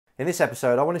In this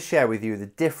episode, I want to share with you the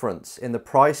difference in the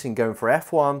pricing going for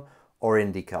F1 or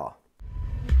IndyCar.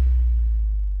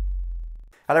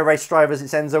 Hello race drivers,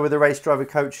 it's Enzo with the Race Driver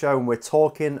Coach Show, and we're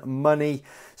talking money,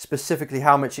 specifically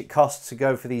how much it costs to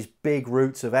go for these big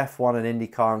routes of F1 and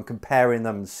IndyCar and comparing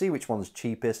them and see which one's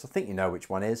cheapest. I think you know which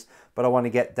one is, but I want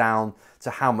to get down to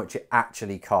how much it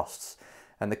actually costs.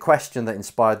 And the question that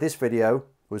inspired this video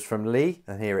was from Lee,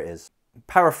 and here it is.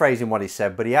 Paraphrasing what he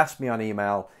said, but he asked me on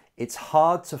email, it's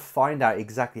hard to find out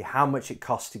exactly how much it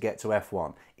costs to get to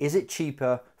F1. Is it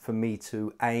cheaper for me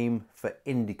to aim for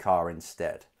IndyCar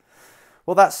instead?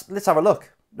 Well, let's have a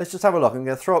look. Let's just have a look. I'm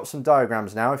going to throw up some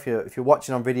diagrams now. If you're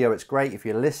watching on video, it's great. If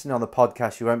you're listening on the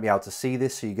podcast, you won't be able to see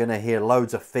this, so you're going to hear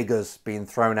loads of figures being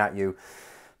thrown at you.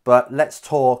 But let's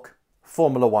talk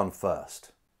Formula One first.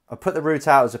 I put the route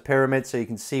out as a pyramid so you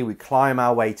can see we climb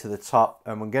our way to the top,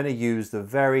 and we're going to use the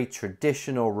very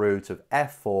traditional route of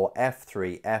F4,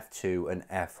 F3, F2 and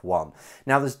F1.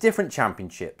 Now there's different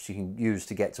championships you can use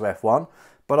to get to F1,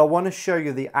 but I want to show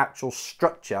you the actual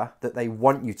structure that they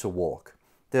want you to walk,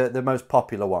 the most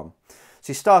popular one.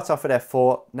 So you start off at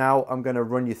F4. Now I'm going to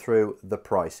run you through the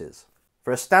prices.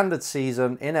 For a standard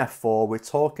season in F4, we're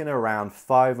talking around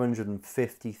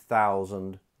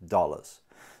 $550,000.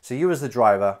 So you as the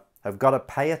driver have got to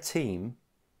pay a team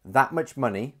that much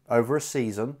money over a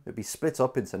season. It'd be split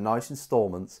up into nice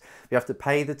installments. You have to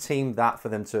pay the team that for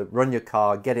them to run your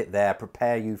car, get it there,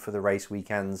 prepare you for the race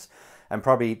weekends. And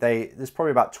there's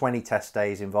probably about 20 test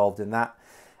days involved in that.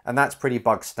 And that's pretty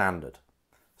bog standard.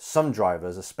 Some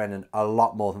drivers are spending a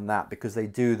lot more than that because they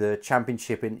do the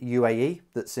championship in UAE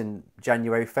that's in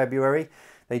January, February.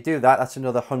 They do that, that's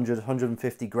another 100,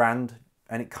 150 grand,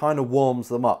 and it kind of warms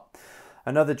them up.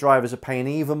 And other drivers are paying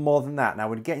even more than that. Now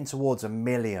we're getting towards $1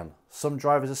 million. Some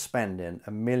drivers are spending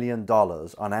 $1 million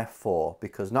on F4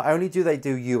 because not only do they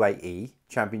do UAE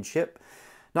championship,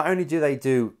 not only do they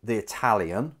do the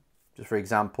Italian, just for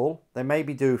example, they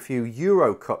maybe do a few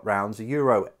Euro Cup rounds, a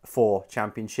Euro 4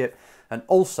 championship, and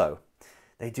also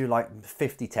they do like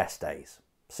 50 test days.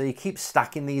 So you keep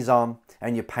stacking these on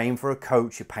and you're paying for a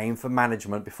coach, you're paying for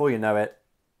management. Before you know it,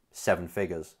 7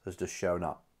 figures has just shown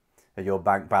up. And your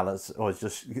bank balance, or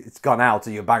it's gone out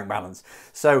of your bank balance.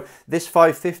 So this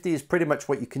 550 is pretty much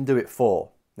what you can do it for.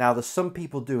 Now there's some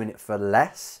people doing it for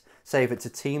less. Say if it's a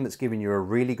team that's giving you a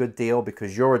really good deal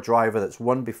because you're a driver that's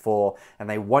won before and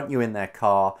they want you in their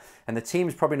car, and the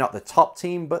team's probably not the top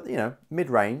team, but you know,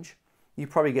 mid-range, you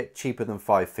probably get cheaper than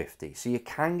 550. So you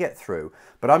can get through,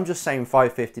 but I'm just saying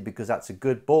 550 because that's a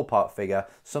good ballpark figure,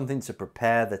 something to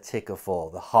prepare the ticker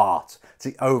for, the heart,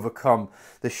 to overcome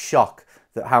the shock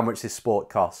that how much this sport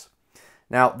costs.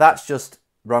 Now that's just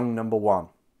rung number 1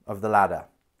 of the ladder,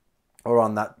 or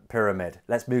on that pyramid.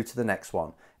 Let's move to the next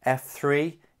one.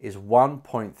 F3 is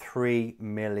 $1.3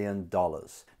 million.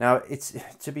 Now it's,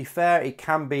 to be fair, it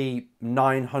can be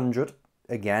 900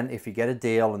 again if you get a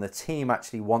deal and the team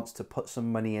actually wants to put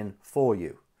some money in for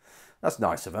you. That's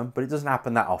nice of them, but it doesn't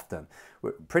happen that often.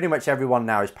 Pretty much everyone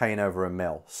now is paying over $1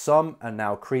 million. Some are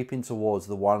now creeping towards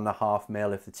the $1.5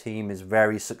 million if the team is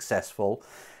very successful.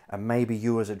 And maybe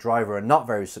you as a driver are not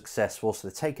very successful, so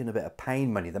they're taking a bit of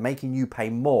pain money. They're making you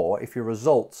pay more if your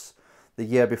results the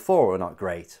year before are not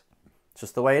great. It's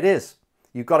just the way it is.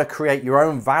 You've got to create your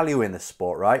own value in the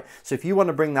sport, right? So if you want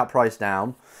to bring that price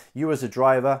down, you as a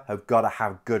driver have got to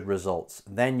have good results.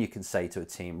 Then you can say to a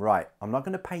team, right, I'm not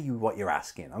going to pay you what you're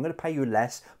asking. I'm going to pay you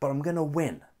less, but I'm going to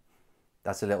win.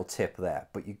 That's a little tip there,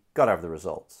 but you've got to have the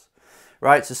results.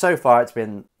 Right, so far it's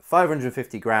been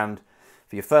 550 grand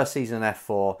for your first season in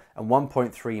F4 and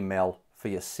 1.3 mil for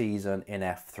your season in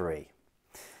F3.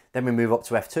 Then we move up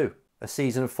to F2. A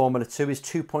season of Formula 2 is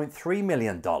 $2.3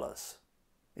 million.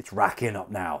 It's racking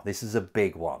up now. This is a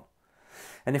big one.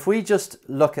 And if we just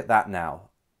look at that now,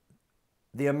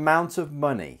 the amount of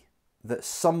money that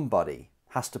somebody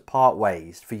has to part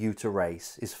ways for you to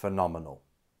race is phenomenal.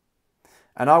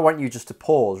 And I want you just to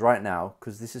pause right now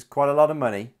because this is quite a lot of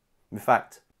money. In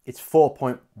fact, it's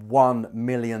 $4.1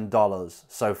 million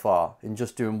so far in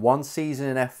just doing one season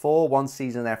in F4, one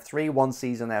season in F3, one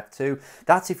season F2.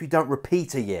 That's if you don't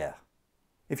repeat a year.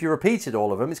 If you repeated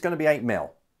all of them, it's going to be 8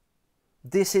 mil.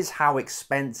 This is how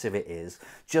expensive it is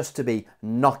just to be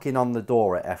knocking on the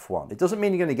door at F1. It doesn't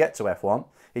mean you're going to get to F1.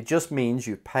 It just means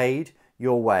you've paid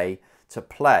your way to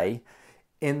play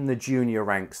in the junior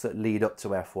ranks that lead up to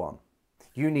F1.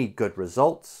 You need good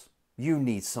results. You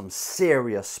need some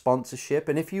serious sponsorship.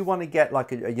 And if you want to get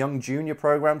like a young junior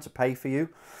program to pay for you,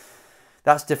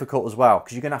 that's difficult as well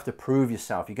because you're going to have to prove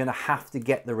yourself. You're going to have to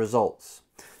get the results.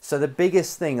 So the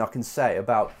biggest thing I can say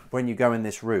about when you go in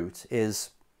this route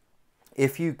is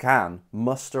if you can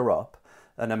muster up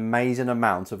an amazing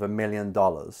amount of $1 million,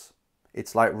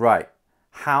 it's like, right,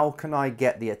 how can I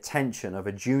get the attention of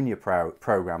a junior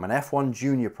program, an F1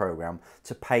 junior program,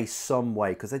 to pay some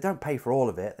way? Because they don't pay for all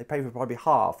of it. They pay for probably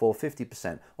half or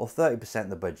 50% or 30% of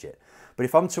the budget. But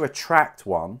if I'm to attract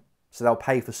one, so they'll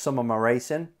pay for some of my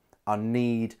racing, I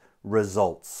need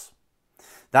results.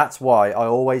 That's why I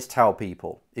always tell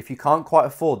people, if you can't quite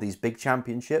afford these big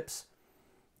championships,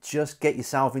 just get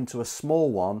yourself into a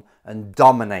small one and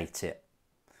dominate it.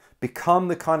 Become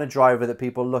the kind of driver that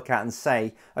people look at and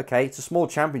say, okay, it's a small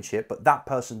championship, but that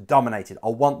person dominated. I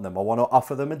want them. I want to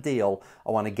offer them a deal.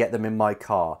 I want to get them in my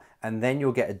car. And then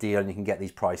you'll get a deal and you can get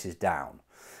these prices down.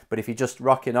 But if you're just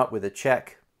rocking up with a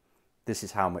check, this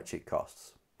is how much it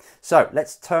costs. So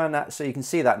let's turn that, so you can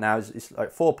see that now, it's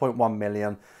like 4.1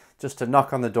 million. Just to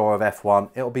knock on the door of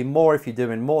F1. It'll be more if you're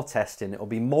doing more testing. It'll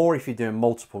be more if you're doing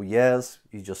multiple years.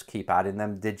 You just keep adding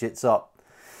them digits up.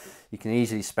 You can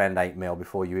easily spend 8 mil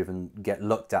before you even get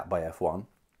looked at by F1.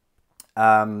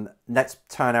 Let's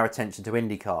turn our attention to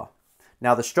IndyCar.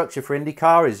 Now the structure for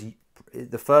IndyCar is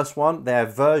the first one. Their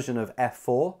version of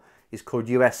F4 is called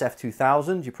USF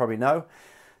 2000. You probably know.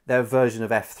 Their version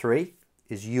of F3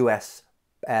 is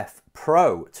USF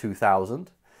Pro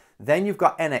 2000. Then you've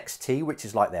got NXT, which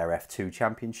is like their F2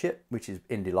 championship, which is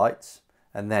Indy Lights,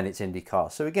 and then it's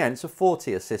IndyCar. So again, it's a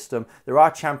 4-tier system. There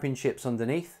are championships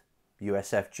underneath,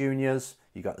 USF Juniors,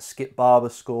 you got the Skip Barber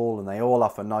School, and they all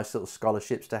offer nice little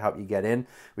scholarships to help you get in,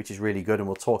 which is really good, and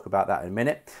we'll talk about that in a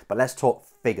minute. But let's talk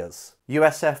figures.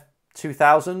 USF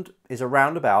 2000 is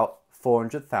around about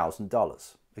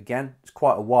 $400,000. Again, it's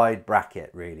quite a wide bracket,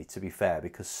 really, to be fair,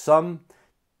 because some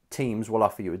teams will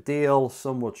offer you a deal,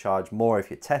 some will charge more if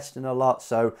you're testing a lot,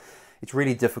 so it's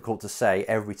really difficult to say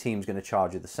every team's going to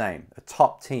charge you the same. A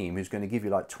top team who's going to give you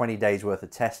like 20 days worth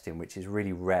of testing, which is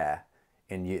really rare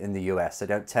in the US. They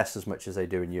don't test as much as they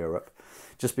do in Europe,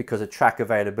 just because of track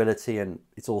availability and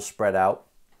it's all spread out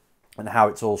and how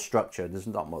it's all structured. There's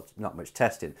not much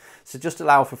testing. So just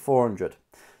allow for 400.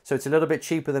 So it's a little bit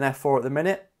cheaper than F4 at the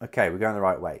minute. Okay, we're going the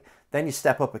right way. Then you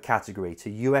step up a category to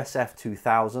USF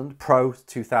 2000, Pro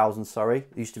 2000, sorry.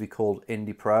 It used to be called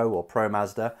Indy Pro or Pro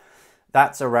Mazda.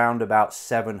 That's around about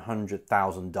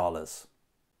 $700,000.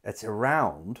 It's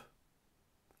around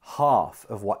half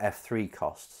of what F3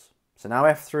 costs. So now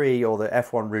F3 or the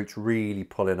F1 route's really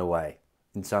pulling away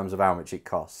in terms of how much it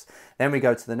costs. Then we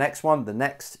go to the next one, the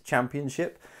Next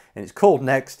Championship, and it's called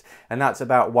Next, and that's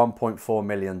about $1.4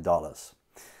 million.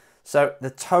 So the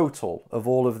total of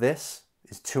all of this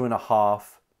is $2.5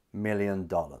 million.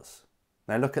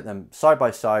 Now look at them side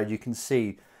by side. You can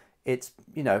see it's,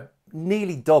 you know,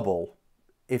 nearly double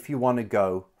if you want to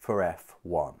go for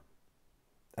F1.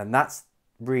 And that's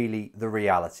really the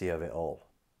reality of it all.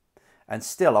 And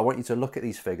still, I want you to look at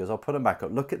these figures. I'll put them back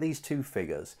up. Look at these two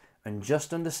figures and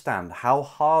just understand how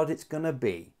hard it's going to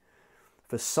be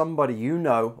for somebody you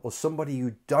know or somebody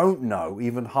you don't know,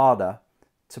 even harder,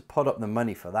 to put up the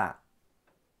money for that.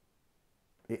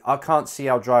 I can't see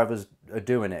how drivers are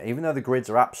doing it. Even though the grids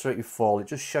are absolutely full, it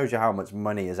just shows you how much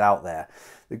money is out there.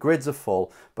 The grids are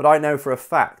full, but I know for a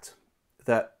fact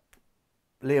that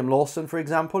Liam Lawson, for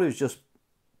example, who's just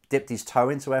dipped his toe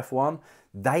into F1,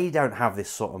 they don't have this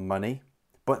sort of money,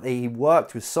 but he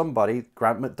worked with somebody,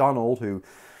 Grant McDonald, who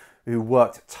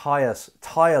worked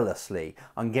tirelessly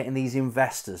on getting these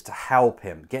investors to help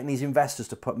him, getting these investors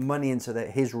to put money into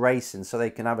his racing so they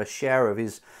can have a share of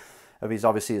his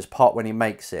obviously his pot when he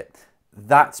makes it.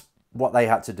 That's what they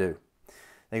had to do.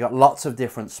 They got lots of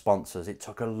different sponsors. It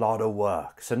took a lot of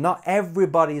work. So not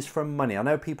everybody is from money. I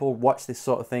know people watch this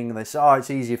sort of thing and they say, oh, it's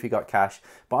easy if you got cash.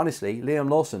 But honestly, Liam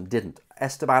Lawson didn't.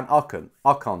 Esteban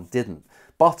Ocon didn't.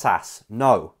 Bottas,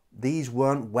 no. These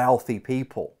weren't wealthy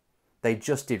people. They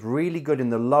just did really good in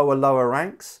the lower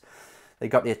ranks. They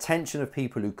got the attention of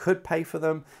people who could pay for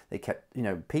them. They kept, you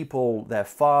know, people, their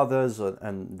fathers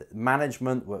and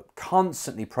management were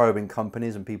constantly probing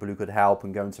companies and people who could help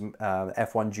and going to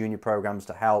F1 junior programs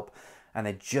to help. And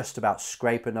they just about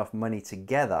scrape enough money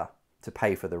together to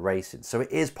pay for the racing. So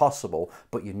it is possible,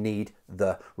 but you need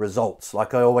the results.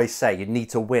 Like I always say, you need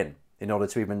to win in order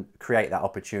to even create that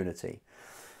opportunity.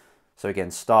 So again,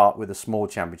 start with the small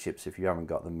championships if you haven't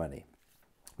got the money.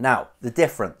 Now, the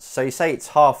difference. So you say it's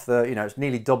half the, you know, it's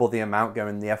nearly double the amount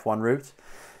going the F1 route.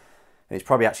 And it's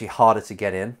probably actually harder to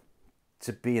get in.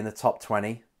 To be in the top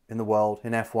 20 in the world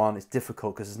in F1, it's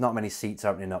difficult because there's not many seats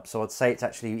opening up. So I'd say it's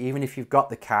actually, even if you've got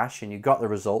the cash and you've got the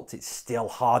results, it's still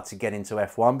hard to get into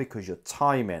F1 because your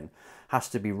timing has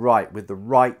to be right with the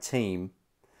right team.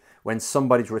 When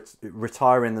somebody's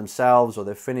retiring themselves or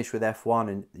they're finished with F1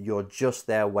 and you're just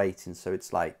there waiting. So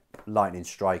it's like lightning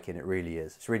striking, it really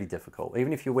is. It's really difficult.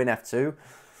 Even if you win F2,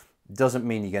 Doesn't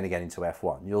mean you're going to get into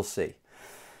F1. You'll see.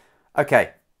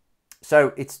 Okay,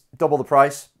 so it's double the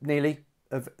price, nearly,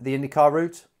 of the IndyCar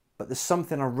route. But there's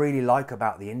something I really like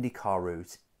about the IndyCar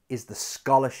route is the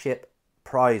scholarship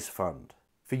prize fund.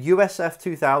 For USF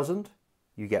 2000,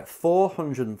 you get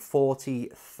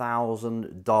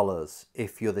 $440,000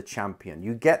 if you're the champion.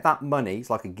 You get that money, it's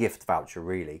like a gift voucher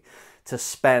really, to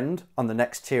spend on the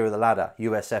next tier of the ladder,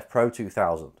 USF Pro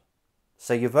 2000.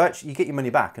 So you get your money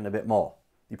back and a bit more.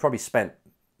 You probably spent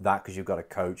that because you've got a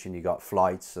coach and you got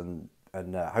flights and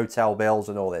hotel bills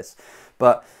and all this.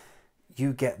 But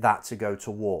you get that to go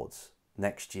towards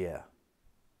next year.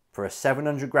 For a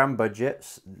 700 grand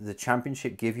budget, the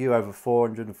championship give you over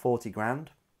 440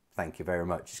 grand. Thank you very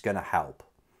much. It's going to help.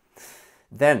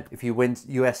 Then, if you win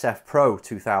USF Pro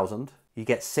 2000, you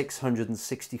get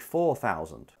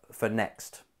 664,000 for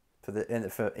next,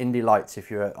 for Indy Lights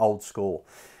if you're old school.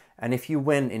 And if you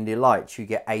win Indy Lights, you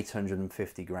get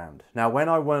 850 grand. Now, when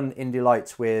I won Indy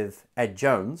Lights with Ed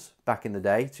Jones back in the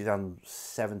day,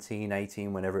 2017,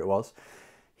 18, whenever it was,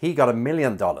 he got $1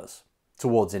 million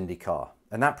towards IndyCar.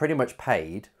 And that pretty much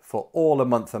paid for all the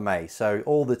month of May. So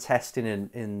all the testing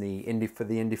in the Indy for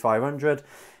the Indy 500,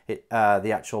 the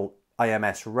actual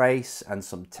IMS race and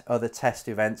some other test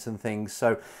events and things.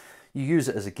 So you use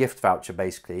it as a gift voucher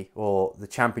basically, or the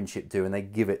championship do, and they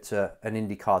give it to an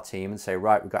IndyCar team and say,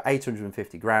 right, we've got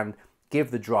 850 grand,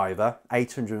 give the driver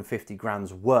 850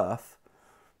 grand's worth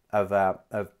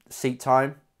of seat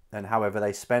time, and however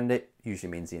they spend it,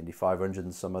 usually means the Indy 500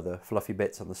 and some other fluffy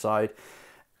bits on the side.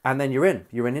 And then you're in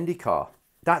IndyCar.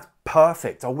 That's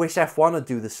perfect. I wish F1 would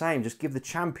do the same. Just give the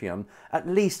champion at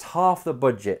least half the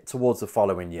budget towards the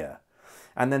following year.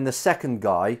 And then the second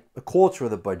guy, a quarter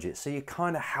of the budget. So you're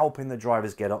kind of helping the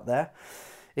drivers get up there.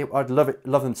 I'd love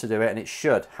them to do it, and it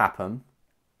should happen,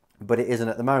 but it isn't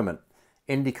at the moment.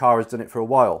 IndyCar has done it for a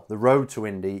while. The Road to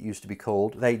Indy, it used to be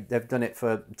called. They've done it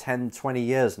for 10, 20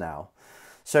 years now.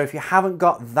 So if you haven't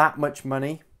got that much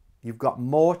money, you've got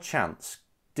more chance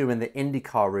doing the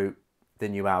IndyCar route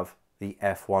than you have the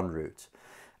F1 route.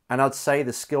 And I'd say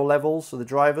the skill levels of the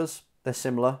drivers, they're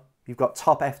similar. You've got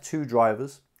top F2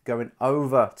 drivers going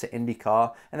over to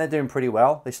IndyCar, and they're doing pretty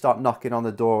well. They start knocking on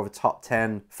the door of a top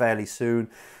 10 fairly soon,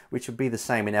 which would be the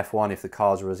same in F1 if the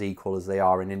cars were as equal as they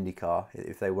are in IndyCar,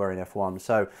 if they were in F1.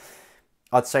 So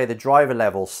I'd say the driver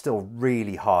level's still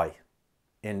really high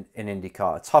in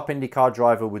IndyCar. A top IndyCar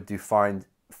driver would do fine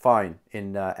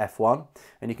in F1,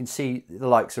 and you can see the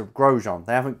likes of Grosjean.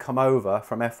 They haven't come over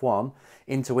from F1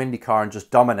 into IndyCar and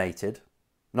just dominated,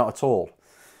 not at all.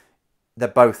 They're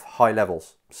both high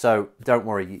levels, so don't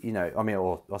worry.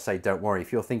 Or I'll say don't worry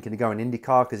if you're thinking of going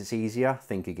IndyCar because it's easier.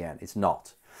 Think again. It's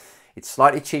not. It's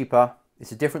slightly cheaper.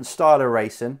 It's a different style of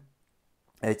racing.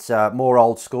 It's more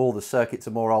old school. The circuits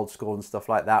are more old school and stuff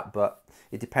like that, but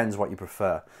it depends what you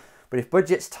prefer. But if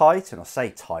budget's tight, and I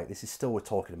say tight, this is still, we're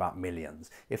talking about millions.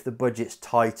 If the budget's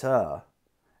tighter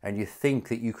and you think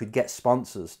that you could get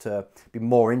sponsors to be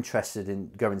more interested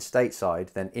in going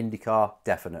stateside, then IndyCar,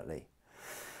 definitely.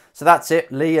 So that's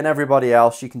it, Lee and everybody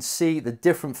else. You can see the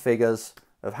different figures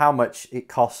of how much it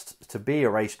costs to be a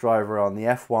race driver on the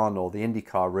F1 or the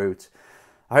IndyCar route.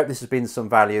 I hope this has been some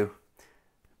value.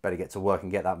 Better get to work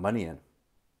and get that money in.